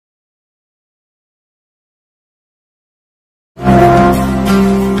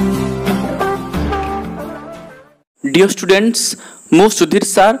Dear students मु Sudhir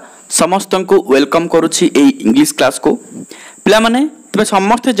sir समस्त को वेलकम करुछि ए इंग्लिश क्लास को पिला माने तुम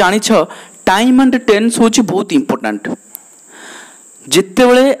समस्त जानिछ टाइम एंड टेंस होछि बहुत इंपोर्टेंट जिते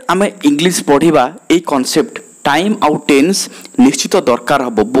बेले आमे इंग्लिश पढ़िबा ए कांसेप्ट टाइम आउ टेंस निश्चित दरकार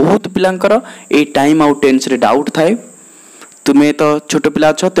हबो बहुत पिलांकर ए टाइम आउ टेंस रे डाउट थाए तुम्हें तो छोट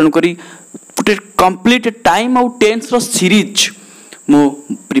पिला छ तेनु करी गोटे कंप्लीट टाइम आउ टेंस रो सीरीज मु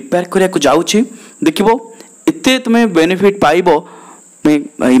प्रिपेयर करिया को जाउछि देखिबो एते तुम्हें बेनिफिट पाइबो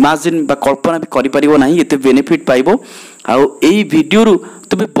मैं इमेजिन बा कल्पना भी करि परिबो नाही एते बेनिफिट पाइबो आउ एई वीडियो रु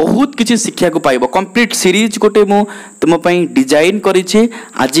तुम्हें बहुत किछि शिक्षा को पाइबो कंप्लीट सीरीज गोटे मु तुम पई डिजाइन करि छी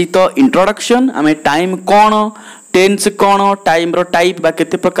आजि तो इंट्रोडक्शन आमे टाइम कोन टेंस कोन टाइम रो टाइप बा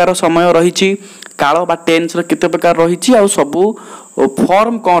केते प्रकार समय रही छी काल बा टेंस रो केते प्रकार रही छी आ सब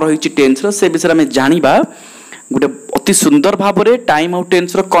फॉर्म कोन रही छी टेंस रो से विषय में जानिबा गोटे अति सुंदर भाव में टाइम आउ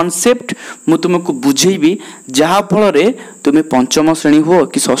टेंस रो कांसेप्ट मु तुमको बुझेबी जहाँ फल रे तुम्हें पंचम श्रेणी हो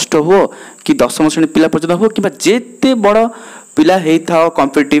कि षष्ठ हो कि दशम श्रेणी पिला पर्यंत हो कि जेते बड़ पिला हे थाओ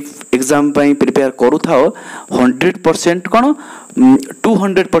कॉम्पिटिटिव एग्जाम पई प्रिपेयर करू थाओ 100% कोन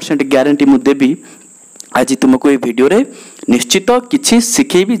 200% ग्यारंटी मु देबी आज तुमको ये वीडियो रे निश्चित किछि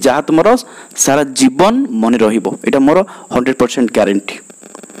सिखेबी जहाँ तुमरो सारा जीवन मन रहिबो एटा मोर 100% ग्यारंटी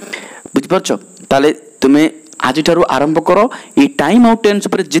बुझ परछो ताले तुम्हें आज ठारू आरंभ करो ये टाइम आउ टेंस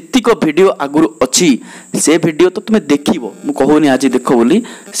पर जितिक वीडियो आगुरु अच्छी से वीडियो तो तुम्हें देखिबो मु कहूनी आज देखो बोली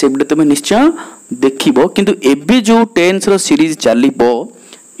से वीडियो तुम्हें निश्चय देखिबो किंतु एबे जो टेंस रो सीरीज चलिबो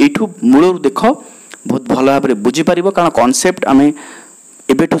एठू मूलरु देखो बहुत भल भाव में बुझी पारिबो कारण कांसेप्ट आमे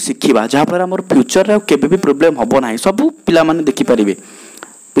एबेठू शिखिबा जहाँ पर हमर फ्यूचर रे केबे भी प्रॉब्लम हबो नाही सब पिला माने देखि पारिबे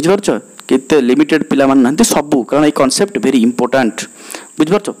बुझि परछो केते लिमिटेड पिला माने नंते सब कारण ए कांसेप्ट वेरी इंपोर्टेंट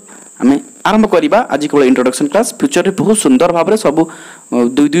बुझि परछो आमे आरंभ करिबा आज केवल इंट्रोडक्शन क्लास फ्यूचर रे बहुत सुंदर भाव में सब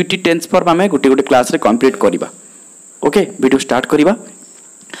दुई दुईटी टेंस फॉर्म आमे गोटे गोटे क्लास रे कंप्लीट करिबा ओके वीडियो स्टार्ट करिबा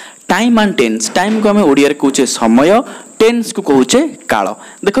टाइम एंड टेंस टाइम को आमे ओडिया रे कहूचे समय टेंस को कहूचे काल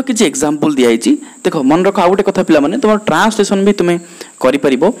देखो किछि एग्जांपल दिया हिची देखो मन रखो आ गोटे कथा पिला माने तुम ट्रांसलेशन भी तुमे करि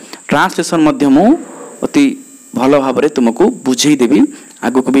परिबो ट्रांसलेशन माध्यम अति भल भाव में तुमको बुझेई देबी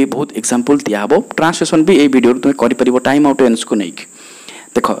आगो को भी बहुत एग्जांपल दिया हबो ट्रांसलेशन भी ए वीडियो तुमे करि परिबो टाइम आउट टेंस को नहीं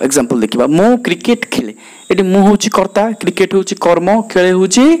देखो एग्जांपल देखिबा मु क्रिकेट खेले एटी मु होची कर्ता क्रिकेट होची कर्म खेले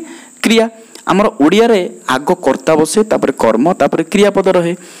होची क्रिया हमर ओडिया रे आगो कर्ता बसे तापर कर्म तापर क्रियापद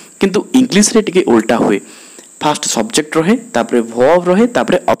रहे किंतु इंग्लिश रे टिके उल्टा हुए फास्ट सब्जेक्ट रहे तापर वर्ब रहे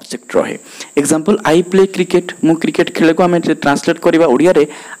तापर ऑब्जेक्ट रहे एग्जांपल आई प्ले क्रिकेट मु क्रिकेट खेले को हमें ट्रांसलेट करबा ओडिया रे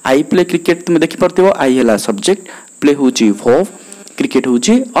आई प्ले क्रिकेट तुम देखि परतिबो आई हला सब्जेक्ट प्ले होची वर्ब क्रिकेट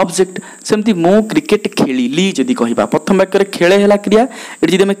होची ऑब्जेक्ट सेमती मु क्रिकेट खेलिली जदी कहिबा प्रथम वाक्य रे खेले हला क्रिया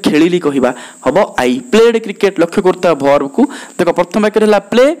एटी जदी हम खेलिली कहिबा हबो आई प्लेड क्रिकेट लक्ष्य करता वर्ब को देखो प्रथम वाक्य रे हला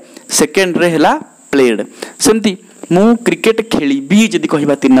प्ले सेकंड रे हला प्लेड सेमती मु क्रिकेट खेलिबी जदी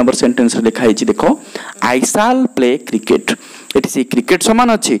कहिबा 3 नंबर सेंटेंस रे लिखा हिची देखो आई शैल प्ले क्रिकेट एटी से क्रिकेट समान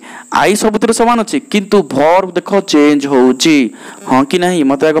अछि आई सबुतिर समान अछि किंतु वर्ब देखो चेंज होउची हां कि नहीं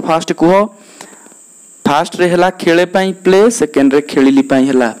मते आगे फास्ट कुहो फास्ट रे हला खेले पई प्ले सेकंड रे खेलिली पई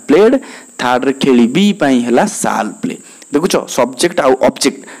हला प्लेड थर्ड रे खेलिबी पई हला शाल प्ले देखुछो सब्जेक्ट आउ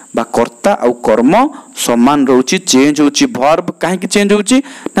ऑब्जेक्ट बा कर्ता आउ कर्म समान रहउची चेंज होउची वर्ब काहे कि चेंज होउची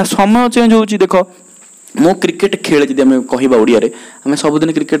ना समय चेंज होउची देखो मो क्रिकेट खेले जदी हम कहिबा ओडिया रे हम सब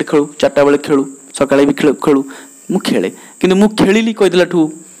दिन क्रिकेट खेलु चारटा बेले खेलु सकाळे भी खेलु मु खेले किंतु मु खेलिली कहि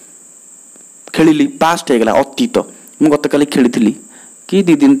देलाठू खेलिली पास्ट हे गेला अतीत मु गतकाली खेलिथिली कि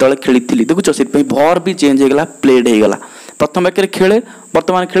 2 दिन तले खेली देखुछ से वर्ब भी चेंज हो गला प्लेड हो गला प्रथम वाक्य खेले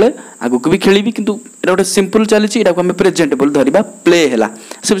वर्तमान खेले आगु को भी खेली किंतु एटा गोटे सिंपल चली एटा को हम प्रेजेंटेबल धरिबा प्ले हैला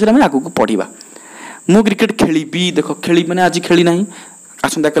से विषय में आगु को पढ़िबा मु क्रिकेट खेलीबी देखो खेली माने आज खेली नाही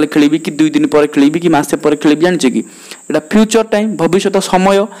आसंता काले खेलीबी कि 2 दिन पर खेलीबी कि मासे पर खेलीबी जानि कि एटा फ्यूचर टाइम भविष्यत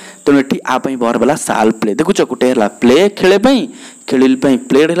समय तो एठी आ पई वर्ब वाला शाल प्ले देखुछ गोटे हैला प्ले खेले पई खेलिल पई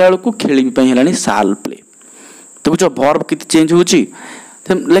प्लेड हैला को खेलीबी पई हैलानी शाल प्ले देखुछ वर्ब कित चेंज होची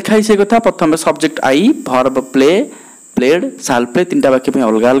लेखाई से कथा प्रथम subject I verb play played shall play तीनटा वाक्य पे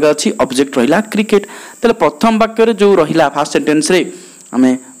अलग अलग अछि ऑब्जेक्ट रहिला क्रिकेट तले प्रथम वाक्य रे जो रहिला फर्स्ट सेंटेंस रे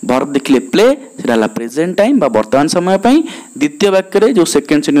हमें वर्ब देखले प्ले सेराला प्रेजेंट टाइम बा वर्तमान समय पई द्वितीय वाक्य रे जो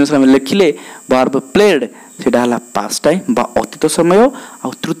सेकंड सेंटेंस रे हम लिखिले वर्ब प्लेड सेटा हला पास्ट टाइम बा अतीत समय आ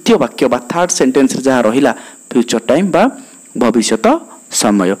तृतीय वाक्य बा थर्ड सेंटेंस रे जहा रहिला फ्यूचर टाइम बा भविष्यत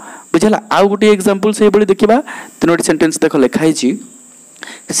समय बुझला आ गुटी एग्जांपल से बळी देखिबा तीनोटी सेंटेंस देखो लिखाई छी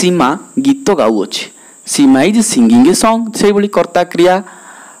सीमा गीत गाउ अछि सीमा इज सिंगिंग ए सॉन्ग से बळी कर्ता क्रिया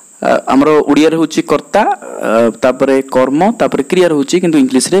हमरो ओडिया रे होची कर्ता तापरे कर्म तापरे क्रिया रे होची किंतु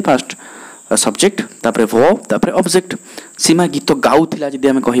इंग्लिश रे फास्ट सब्जेक्ट तापर वर्ब तापर ऑब्जेक्ट सीमा गीत गाउथिला जदि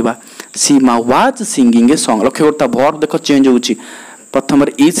हम कहिबा सीमा वाज सिंगिंग ए सॉन्ग लक्ष्य करता वर्ब देखो चेंज होउची प्रथम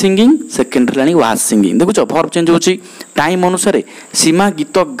इज सिंगिंग सेकेंड लानी वाज सिंगिंग देखुछ वर्ब चेंज होउची टाइम अनुसार सीमा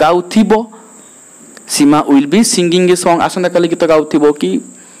गीत गाउथिबो सीमा will be singing a song आसंता काली गीत गाउथिबो कि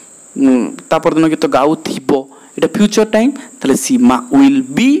तापर दिन गीत गाउथिबो एटा फ्यूचर टाइम तले सीमा will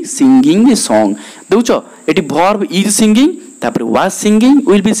be singing a song देखुछ eighty verb is singing तापर was singing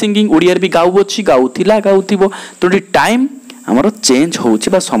will be singing Odia भी गाउबोछि गाउथिला गाउथिबो तो टाइम हमर चेंज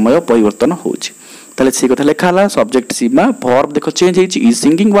होउछि बा समय परिवर्तन होउछि तले से कथा लेखा हला सब्जेक्ट सीमा वर्ब देखो change हेछि is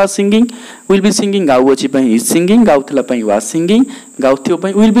singing was singing will be singing गाउबोछि पई इज सिंगिंग गाउथिला पई वाज सिंगिंग गाउथियो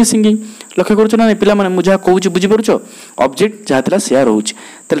पई विल बी सिंगिंग लक्ष्य करूछ ना पिला माने मुझा कहूछि बुझि परुछ ऑब्जेक्ट जहा थिला शेयर होउछि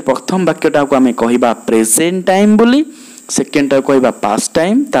तले प्रथम वाक्यटा को हमें कहिबा प्रेजेंट टाइम बोली सेकंड टा कहिबा पास्ट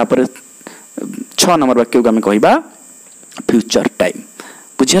टाइम तापर 6 नंबर वाक्य को हमें कहिबा फ्यूचर टाइम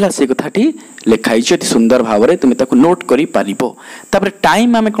बुझिला से कथाटी लेखाई अति सुंदर भाव में तुम ताको नोट करि पारिबो तापर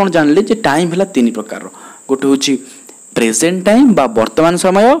टाइम आमे कोन जानले जे टाइम हला तीन प्रकार गोटे होची प्रेजेंट टाइम बा वर्तमान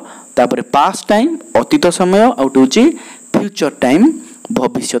समय तापर पास्ट टाइम अतीत समय आउट होची फ्यूचर टाइम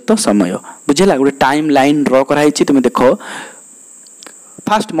भविष्यत समय बुझिला गोटे टाइम लाइन ड्रा कराइछि तुम देखो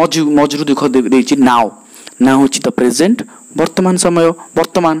फास्ट मजरू देखो देछि नाउ नाउ होची द प्रेजेंट वर्तमान समय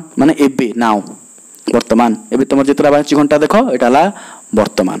वर्तमान माने एबे नाउ वर्तमान एबे तुम जेतरा 5 घंटा देखो एटाला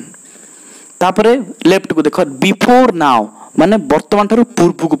वर्तमान तापरे लेफ्ट को देखो बिफोर नाउ माने वर्तमान थारु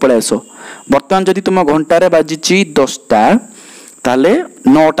पूर्व को पळे आसो वर्तमान जदि तुम घंटा रे बाजिची 10 टा ताले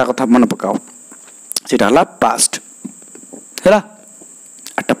 9 टा कथा मन पकाओ सेटा हला पास्ट हैला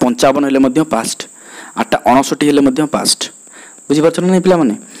 8:55 हेले मध्य पास्ट 8:59 हेले मध्य पास्ट बुझि परछ नै पिला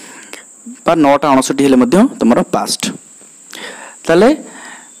माने पर 9:59 हेले मध्य तमरो पास्ट ताले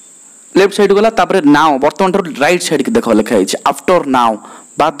लेफ्ट साइड गला तापर नाउ वर्तमान राइट साइड के देखो लिखा है आफ्टर नाउ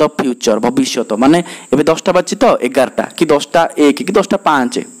बा द फ्यूचर भविष्यत माने एबे 10 टा बाची तो 11 टा कि 10 टा 1 कि 10 टा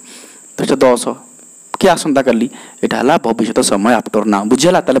 5 10 टा 10 कि आसंता काली एटा हला भविष्यत समय आफ्टर नाउ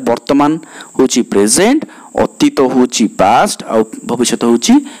बुझला ताले वर्तमान होची प्रेजेंट अतीत होची पास्ट और भविष्यत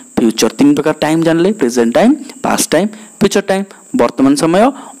होची फ्यूचर तीन प्रकार टाइम जानले present time past time future time वर्तमान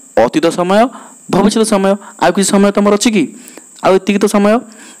समय अतीत समय भविष्यत समय आ कि समय तमर अछि कि आ एति तो समय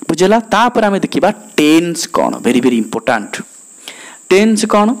बुझला तापर हमें देखिबा टेंस कोन वेरी वेरी इंपोर्टेंट टेंस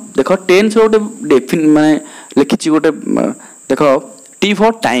कोन देखो टेंस गोटे डेफिन माने लिखिछि गोटे देखो टी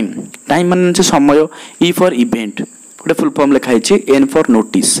फॉर टाइम टाइम माने समय ई फॉर इवेंट गोटे फुल फॉर्म लिखाइ छि एन फॉर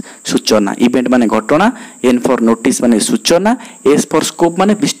नोटिस सूचना इवेंट माने घटना एन फॉर नोटिस माने सूचना एस फॉर स्कोप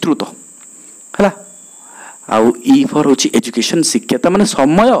माने विस्तृत हला आउ ई फॉर होछि एजुकेशन शिक्षा माने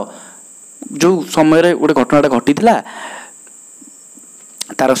समय जो समय रे गोटे घटनाटा घटितला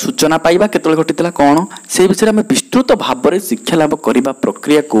तार सूचना पाइबा केतले घटितला कोन से विषय में विस्तृत भाव में शिक्षा लाभ करबा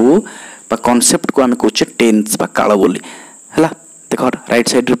प्रक्रिया को बा कांसेप्ट को हम कहचे टेंस बा काल बोली हला देखो राइट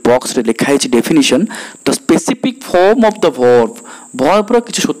साइड रे बॉक्स रे लिखा है definition the specific form of the verb रो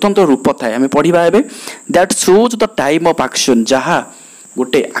किछ स्वतंत्र रूप थाए हम पढिबा एबे that shows the time of action जहा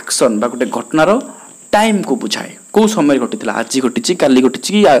गोटे एक्शन बा गोटे घटनार टाइम को बुझाए को समय घटितला आज घटिची काली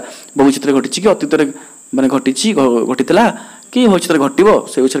घटिची भविष्यत रे घटिची कि अतीत रे माने घटिची घटितला कि भविष्य घटो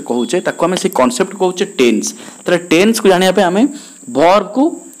से विषय कहूचे ताको हमें से कॉन्सेप्ट कहूचे टेंस तले टेंस को जानिया पे हमें वर्ब को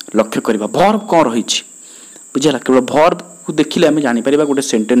लक्ष्य करबा वर्ब कोन रही छि बुझला केवल वर्ब को देखिले हमें जानि परिबा गोटे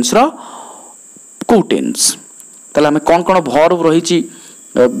सेंटेंस रो को टेंस तले हमें कोन कोन वर्ब रही छि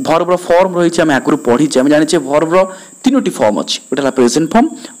वर्ब रो फॉर्म रही छि हमें आगु पढी छि हमें जानि छि वर्ब रो तीनोटी फॉर्म अछि गोटेला प्रेजेंट फॉर्म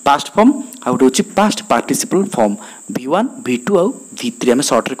पास्ट फॉर्म आ गोटे अछि past participle form v1 v2 और v3 हमें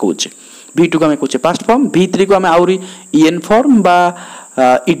शॉर्ट रे कहूचे v2 को हमें कहूचे पास्ट फॉर्म v3 को हमें आउरी en फॉर्म बा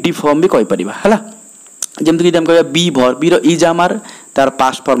ed फॉर्म भी कहि परिबा हला जेमति कि हम कहबा बी भर बी रो इज आमार तार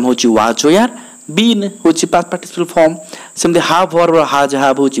पास्ट फॉर्म होची वाज यार बीन होची पास्ट पार्टिसिपल फॉर्म सेमति हाव भर हाज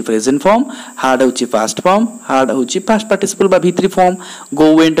हाव होची प्रेजेंट फॉर्म हार्ड होची पास्ट फॉर्म हार्ड होची पास्ट पार्टिसिपल बा v3 form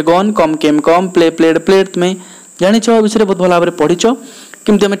go went gone कम केम कम प्ले प्लेड प्लेड में जानि छ विषय बहुत भला भाबरे पढि छ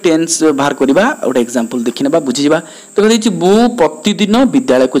किमते हमें टेंस बाहर करबा ओटे एग्जांपल देखिनबा बुझि जिबा तो कहै छी बु प्रतिदिन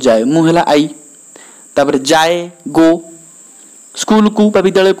विद्यालय को जाए मु हला आई तापर जाए गो स्कूल को बा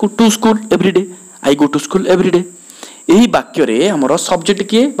विद्यालय को to school everyday I go to school everyday एही वाक्य रे हमरो सब्जेक्ट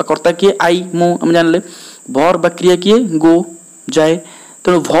किए बा कर्ता किए आई मु हम जानले वर्ब बा क्रिया किए गो जाए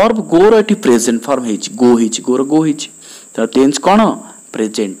तो वर्ब गो रो एटी प्रेजेंट फॉर्म हेछि गो हेछि गो रो गो हेछि तो टेंस कोन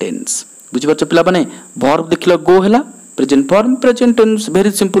प्रेजेंट टेंस बुझि परछ पिला बने वर्ब देखिलो गो हला present form present tense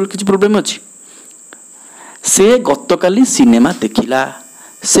very simple किछ प्रॉब्लम अछि से गतकाली सिनेमा देखिला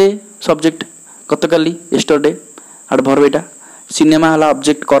से सब्जेक्ट गतकाली यस्टरडे आड वर्ब एटा सिनेमा हला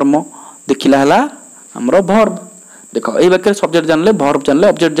ऑब्जेक्ट कर्म देखिला हला हमरो वर्ब देखो ए वाक्य सब्जेक्ट जानले वर्ब जानले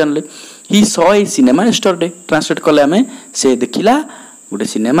ऑब्जेक्ट जानले he saw a cinema yesterday translate कले आमे से देखिला गोटे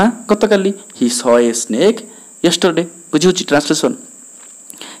cinema गतकाली he saw a snake yesterday बुझुची translation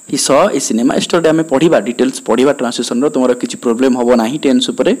he saw a cinema yesterday आमे पढिबा डिटेल्स पढिबा ट्रांसलेशन रो तुमरा किछि प्रॉब्लम होबो नाही टेंस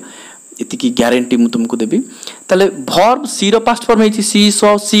ऊपर इति की गारंटी मु तुमको देबी ताले वर्ब सी रो पास्ट फॉर्म हेछि सी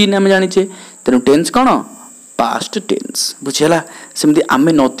सॉ सीन आमे जानि छे तेनु टेंस कोन पास्ट टेंस बुझेला सेमति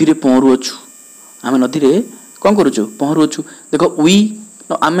आमे नदी रे पहरु अछु आमे नदी रे कोन करूछु पहरु अछु देखो वी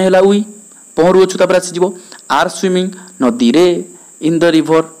आमे हला वी पहरु अछु तापर आसी जिवो आर स्विमिंग नदी रे in the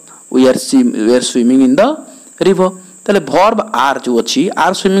river we are swimming in the river ताले वर्ब आर जो अछि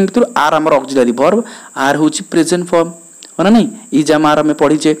आर स्विमिंग तो आर हमर ऑक्सिलरी वर्ब आर होछि प्रेजेंट फॉर्म होना नहीं इज आम आर हमें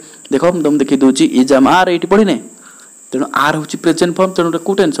पढ़ीचे देखो तुम देखि दोची इज आम आर एटी पढ़ी ने तेणु आर होछि प्रेजेंट फॉर्म तेणु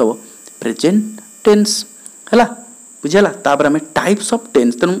को टेंस हो प्रेजेंट टेंस हला बुझला तापर हमें टाइप्स ऑफ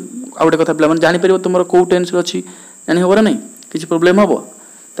टेंस तेणु आ गोटे कथा पिला जानि परिबो तुमरो को टेंस अछि जानि होबो नहीं किछि प्रॉब्लम होबो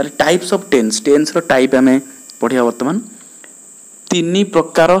ताले types of tense tense row type हमें पढ़िया वर्तमान तीन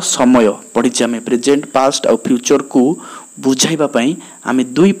प्रकार समय पढ़ीचे हमें प्रेजेंट पास्ट और फ्यूचर को बुझाइबा पई हमें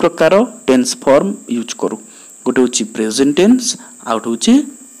दुई प्रकार टेंस फॉर्म यूज करू गोटे होची प्रेजेंट टेंस आउट होची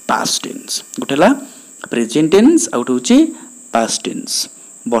पास्ट टेंस गोटे ला प्रेजेंट टेंस आउट होची पास्ट टेंस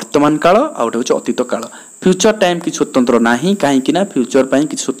वर्तमान काल आउट होची अतीत काल फ्यूचर टाइम की स्वतंत्र नाही काहे कि ना फ्यूचर पई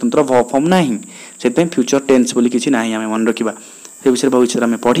कि स्वतंत्र वर्ब फॉर्म नाही से पई फ्यूचर टेंस बोली किछि नाही हमें मन रखिबा से विषय भविष्य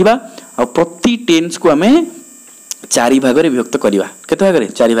में पढ़िबा और प्रति टेंस को हमें चारि भाग रे विभक्त करिवा केते भाग रे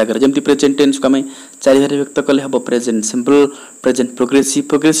चारि भाग रे जेमति प्रेजेंट टेंस को हमें चारि भाग रे विभक्त करले हबो present simple present progressive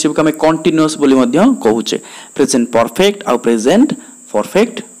progressive को हमें कंटीन्यूअस बोली मध्य कहूचे प्रेजेंट परफेक्ट और present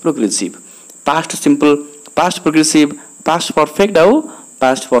perfect progressive past simple past progressive past perfect और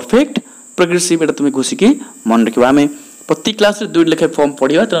पास्ट परफेक्ट प्रोग्रेसिव एटा तुमे घोषि के मन रखिबा हमें प्रति क्लास रे दुई लेखे फॉर्म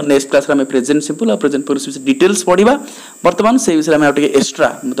पढ़िबा त नेक्स्ट क्लास रे हमें प्रेजेंट सिंपल और प्रेजेंट प्रोग्रेसिव डिटेल्स पढ़िबा वर्तमान से विषय में आउटे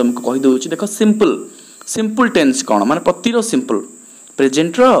एक्स्ट्रा म तुमको कहि दोउची देखो सिंपल सिंपल टेंस कौन माने प्रति रो सिंपल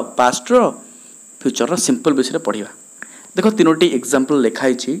प्रेजेंट रो पास्ट रो फ्यूचर रो सिंपल विषय पढ़िबा देखो तीनोटी एग्जांपल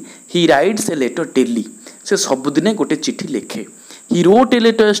लिखाई छी ही राइट्स ए लेटर डेली से सब दिन गोटे चिट्ठी लिखे he wrote a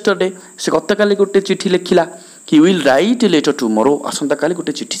letter yesterday से गतकाली गोटे चिट्ठी लिखिला he will write a letter tomorrow आसंता काली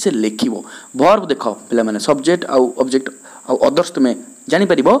गोटे चिट्ठी से लिखिबो वर्ब देखो पिला माने सब्जेक्ट आ ऑब्जेक्ट आ अदर्स तुमे जानि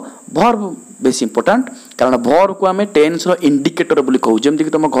परिबो वर्ब बेसी इंपोर्टेंट कारण वर्ब को हमें टेंस रो इंडिकेटर बोली कहू जेमति कि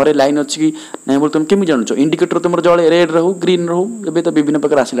तुम घरे लाइन अछि कि नै बोल तुम केमि जानुचो इंडिकेटर तुमर जळे रेड रहू ग्रीन रहू एबे तो विभिन्न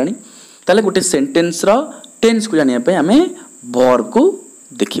प्रकार आसिलानी ताले गोटे सेंटेंस रो टेंस को जानिया पे हमें वर्ब को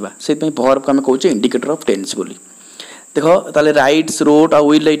देखिबा से पई वर्ब को हमें कहू इंडिकेटर ऑफ टेंस बोली देखो ताले राइट्स रोट और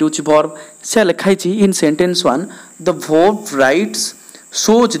विल राइट होची वर्ब से लिखाई छी इन sentence 1 the verb rights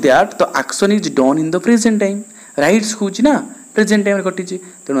shows that the action is done in the present time rights होची ना प्रेजेंट टाइम रे कटी छी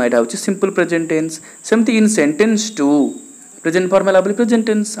तेनो एटा होची सिंपल प्रेजेंट टेंस सेमति इन सेंटेंस 2 प्रेजेंट फॉर्मूला बोली प्रेजेंट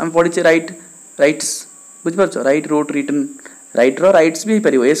टेंस हम पढी छी राइट राइट्स बुझ परछो राइट रोट रिटन राइट रो राइट्स भी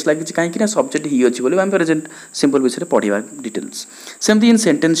परियो एस लागि छी काहे कि ना सब्जेक्ट ही अछि बोली हम प्रेजेंट सिंपल विषय पढिबा details सेमति in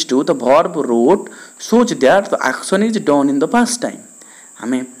sentence 2 the verb road shows that the action is done in the past time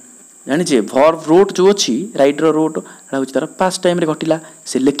हमें जानि जे वर्ब रोट जो अछि राइट रो रोट एटा होची तार पास्ट टाइम रे घटिला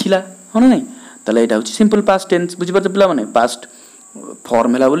से लिखिला होना नहीं ताले एटा होची सिंपल पास्ट टेंस बुझि परछ पिला माने पास्ट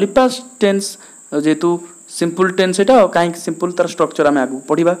फॉर्मूला बोली पास्ट टेंस जेतु सिंपल टेंस एटा काहे सिंपल तार स्ट्रक्चर हम आगु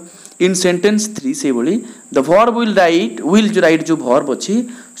पढिबा इन सेंटेंस 3 से बोली द वर्ब विल जो राइट जो वर्ब अछि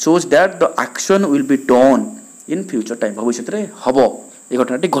shows that the action will be done in future time भविष्य रे हबो ए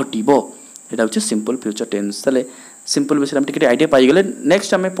घटनाटी घटिबो एटा होची सिंपल फ्यूचर टेंस ताले सिंपल विषय हम टिके आईडिया पाई गेले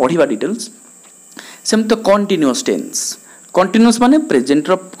नेक्स्ट हमें पढिबा डिटेल्स सेम तो कंटीन्यूअस टेंस कंटीन्यूअस माने प्रेजेंट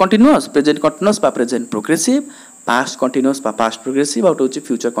रो कंटीन्यूअस प्रेजेंट कंटीन्यूअस बा प्रेजेंट प्रोग्रेसिव पास्ट कंटीन्यूअस बा पास्ट प्रोग्रेसिव आउट होची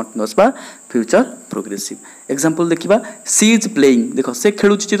फ्यूचर कंटीन्यूअस बा फ्यूचर प्रोग्रेसिव एग्जांपल देखिबा सी इज प्लेइंग देखो से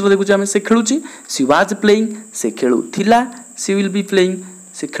खेलुची चित्र देखुची हम से खेलुची सी वाज प्लेइंग से खेलुथिला सी विल बी प्लेइंग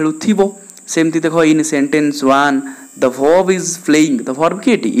से खेलुथिबो सेमति देखो इन sentence 1 the verb is playing the verb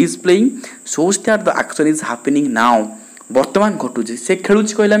Katie is playing shows that the action is happening now वर्तमान घटुची से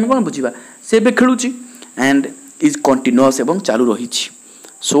खेलुची कहला हम कोन बुझिबा से बे खेलुची and is continuous एवं चालू रहिची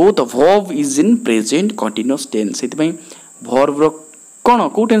so the verb is in present continuous tense सेति पई verb रो कोन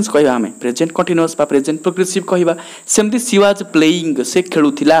को टेंस कहबा हमें present continuous बा present progressive कहबा सेमति she was playing से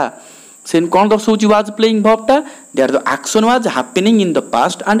खेलुथिला सेन कोन दर्शौची was playing verb ता there the action was happening in the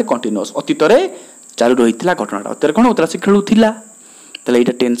past and continuous अतीत रे चालू रहितला घटनाटा अतर कोन उतरा से खेलुथिला तले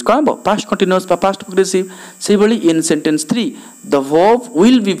एटा टेंस कहबो पास्ट कंटीन्यूअस बा पास्ट प्रोग्रेसिव से बली इन sentence 3 the verb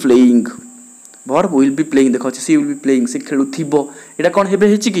will be playing verb will be playing देखो सी विल बी प्लेइंग से खेलुथिबो एटा कोन हेबे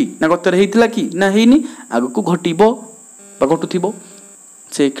हेची की ना गतर हेतिला की ना हेनी आगु को घटिबो बा घटुथिबो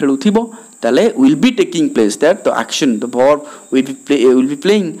से खेलुथिबो ताले will be taking place that the action the verb will be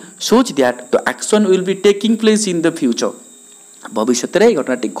playing shows that the action will be taking place in the future भविष्य रे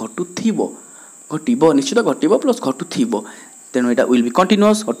घटनाटी घटुथिबो घटिबो निश्चित घटिबो प्लस घटुथिबो तेणु एटा विल बी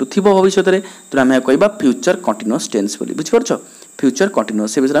कंटीन्यूअस घटुथिबो भविष्य रे तो आमे कहबा फ्यूचर कंटीन्यूअस टेंस बोली बुझि परछो फ्यूचर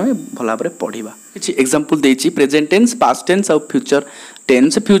कंटीन्यूअस से विषय आमे भला भाबरे पढिबा किछि एग्जांपल देछि प्रेजेंट टेंस पास्ट टेंस और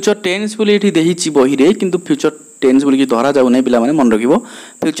फ्यूचर टेंस बोली एठी देहिछि बही रे किंतु फ्यूचर टेंस बोली धरा जाउ नै पिला माने मन रखिबो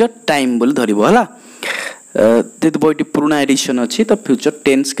फ्यूचर टाइम बोली धरिबो हला ते बहीटी पुराना एडिशन अछि तो फ्यूचर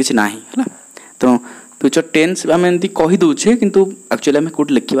टेंस किछि नाही हला तो फ्यूचर टेंस आमे एंती कहि दोछे किंतु एक्चुअली आमे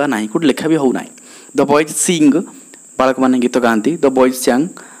कोड लिखिबा नाही कोड लिखा भी हो नाही द बॉयज सिंग बालक माने गीत गांती द बॉयज सांग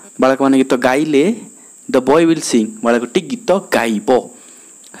बालक माने गीत गाइले द बॉय विल सिंग बालकटी गीत गाइबो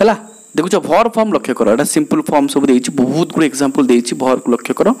हला देखुछ वर्ब फॉर्म लक्ष्य करो एटा सिंपल फॉर्म सब देछि बहुत गुड एग्जांपल देछि वर्ब को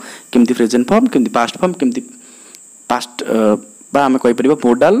लक्ष्य करो केमती प्रेजेंट फॉर्म केमती पास्ट फॉर्म केमती पास्ट बा हमें कहि परिबो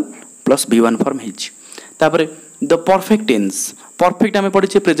मोडल प्लस v1 फॉर्म हेछि तापरे द परफेक्ट टेंस परफेक्ट हमें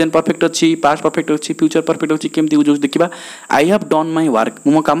पढिछे प्रेजेंट परफेक्ट अछि पास्ट परफेक्ट अछि फ्यूचर परफेक्ट अछि केमती यूज देखिबा I have done my work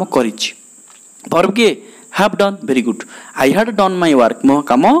मो काम करिछि वर्ब के have done very good I had done my work मो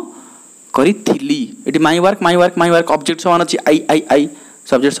काम करिथिली एटी माय वर्क ऑब्जेक्ट समान अछि आई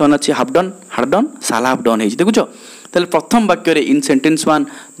सब्जेक्ट समान अछि have done shall have done हेछि देखुछो तले प्रथम वाक्य रे इन sentence 1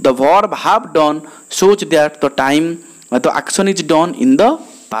 the verb have done shows that the time the action is done in the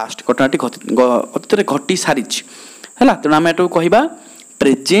past घटनाटी अतीତରେ घटी सारिछि हला त हम एटो कहिबा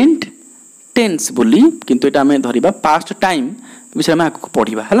प्रेजेंट टेंस बोली किंतु एटा हमें धरिबा पास्ट टाइम विषय में आगु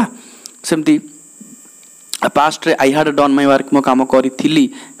पढिबा हला सेमती पास्ट रे I had done my work मो काम करिथिली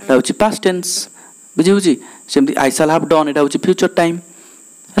एटा होछि पास्ट टेंस बुझि बुझि सेमती आई शैल हैव डन एटा होछि फ्यूचर टाइम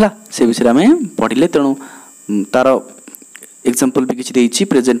हला से विषय में पढिले तेणु तार एग्जांपल भी किछि देछि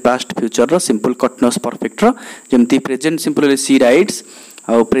प्रेजेंट पास्ट फ्यूचर रो सिंपल कंटीन्यूअस परफेक्ट रो जेमती प्रेजेंट सिंपल रे सी राइट्स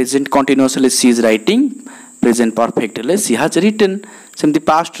और प्रेजेंट कंटीन्यूअस रे सी इज राइटिंग प्रेजेंट परफेक्ट रे सी हैज रिटन सेमती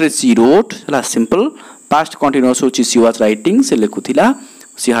पास्ट रे सी रोट हला सिंपल पास्ट कंटीन्यूअस होछि सी वाज राइटिंग से लेखुथिला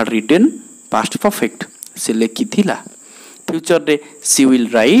she had written past perfect से लेखिथिला फ्यूचर रे सी will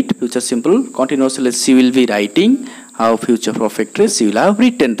write future simple continuous रे सी विल बी राइटिंग और फ्यूचर परफेक्ट रे सी विल हैव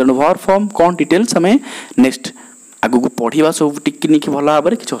रिटन तो वर्ब फॉर्म कोन डिटेल्स हमें नेक्स्ट आगु को पढिबा सब टेक्निक भला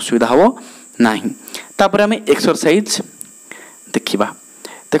भाबरे किछ असुविधा हो नाही तापर हमें एक्सरसाइज देखिबा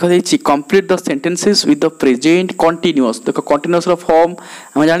देखो देछि complete the sentences with the present continuous देखो कंटीन्यूअस रो फॉर्म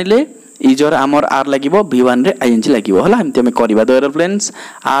हम जानिले इजर आमर आर लागिवो v1 रे ing लागिवो हला हमते हमें करबा द एरोप्लेन्स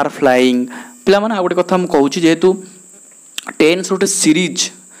आर फ्लाइंग पिला माने आ गोटे कथा हम कहूची जेतु टेंस रोटे सीरीज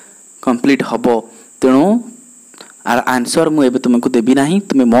कंप्लीट हबो तेणु आर आंसर मु एबे तुमको देबी नाही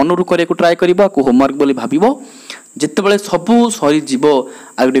तुमे मनरु करे को ट्राई करबा को होमवर्क बोली भाबिबो जेते बेले सबु सरी जीवो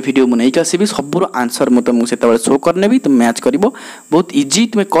आ गोटे वीडियो मु नै कासीबी सबुर आंसर मु तुमको सेते बेले शो करनेबी तुम मैच करबो बहुत इजी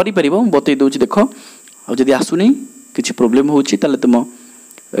तुमे करि परिबो बतै दोछि देखो आ जदी आसुनी किछि प्रॉब्लम होछि ताले तुम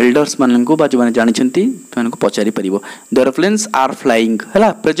एल्डर्स माननको बा जने जानि छंती तुमको पचारि परिबो द एरोप्लेन्स आर फ्लाइंग हला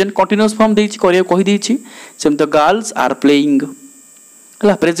प्रेजेंट कंटीन्यूअस फॉर्म देछि करियो कहि देछि same the girls are playing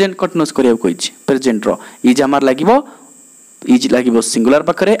हला प्रेजेंट कंटीन्यूअस करियो कहिछि प्रेजेंट रो इज आमार लागिवो इज लागिवो सिंगुलर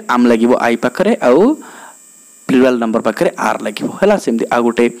पाखरे आम लागिवो आई पाखरे आ प्लुरल नंबर पाखरे आर लागिवो हला सेमती आ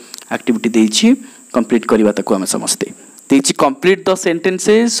गोटे एक्टिविटी देछि कंप्लीट करबा तको हम समझते देछि complete the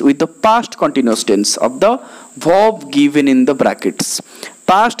sentences with the past continuous tense of the verb given in the brackets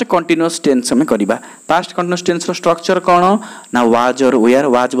past continuous tense में करबा पास्ट कंटीन्यूअस टेंस रो स्ट्रक्चर कोन ना वाज और वेयर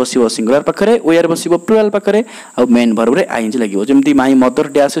वाज बसिबो सिंगुलर पाखरे वेयर बसिबो प्लुरल पाखरे आ मेन वर्ब रे ING लागिवो जेमती my mother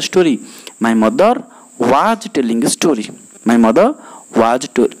dash story my mother was telling story my mother was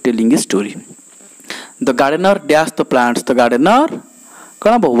telling story the gardener dash the plants the gardener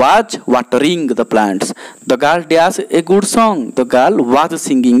cone was watering the plants the girl dash a good song the girl was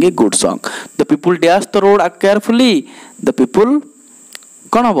singing a good song the people dash the road carefully the people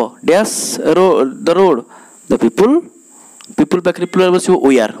कोन हबो dash the road the people पाखरे plural बसिबो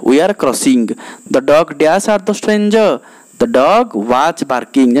we are crossing the dog dash are the stranger the dog was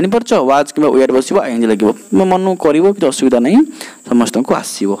barking जानि परछो was किबा we are बसिबो ING लागिवो Manu करिवो कि असुविधा नै समस्त को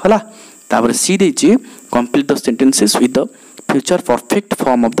आसीबो हला तापर सी देछि complete the sentences with the future perfect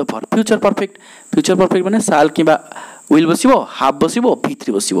form of the verb future perfect माने साल किबा विल बसिबो हाफ बसिबो v3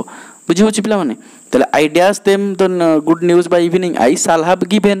 बसिबो बुझि होछि पिला माने तले I dash them the good news by evening I shall have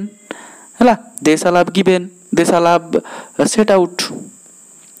given हला दे shall have given they shall have set out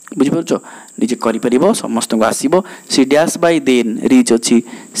बुझि परछो निजे करि परिबो समस्त को आसीबो C dash by then reach अछि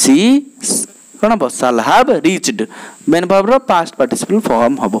सी कोन बस shall have reached main verb row past participle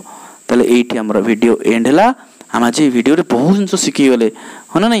form हबो तले एठी हमर वीडियो एंड हला हम आज वीडियो रे बहुत जिंस सिखि गले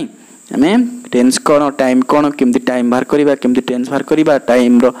हन नै आम टेन्स कौन टाइम कौन केमती टाइम बाहर करवा केमती टेन्स बाहर करवा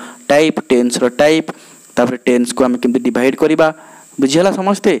टाइम रो टाइप टेन्स रो टाइप तापर टेन्स को आम केमती डिवाइड करवा बुझीगला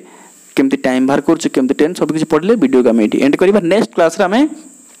समस्ते केमती टाइम बाहर कर केमती टेन्स सब किसी पढ़ले वीडियो को आम ये एंड करवा नेक्स्ट क्लास रे आम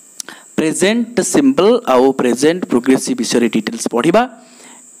प्रेजेंट सिंपल आउ प्रेजेंट प्रोग्रेसिव विषय डिटेल्स पढ़ा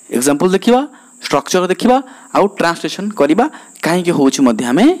एग्जांपल देखिबा स्ट्रक्चर देखिबा आउ ट्रांसलेशन करबा काहे के होउछ मध्ये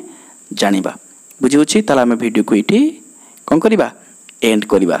हमें जानिबा बुझी होछि ताला हमें वीडियो को इठी कोन करबा एंड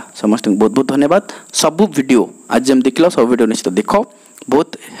करबा समस्त बहुत बहुत धन्यवाद सब वीडियो आज हम देखलो सब वीडियो निश्चित देखो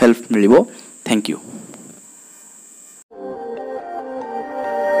बहुत हेल्प मिलिबो थैंक यू।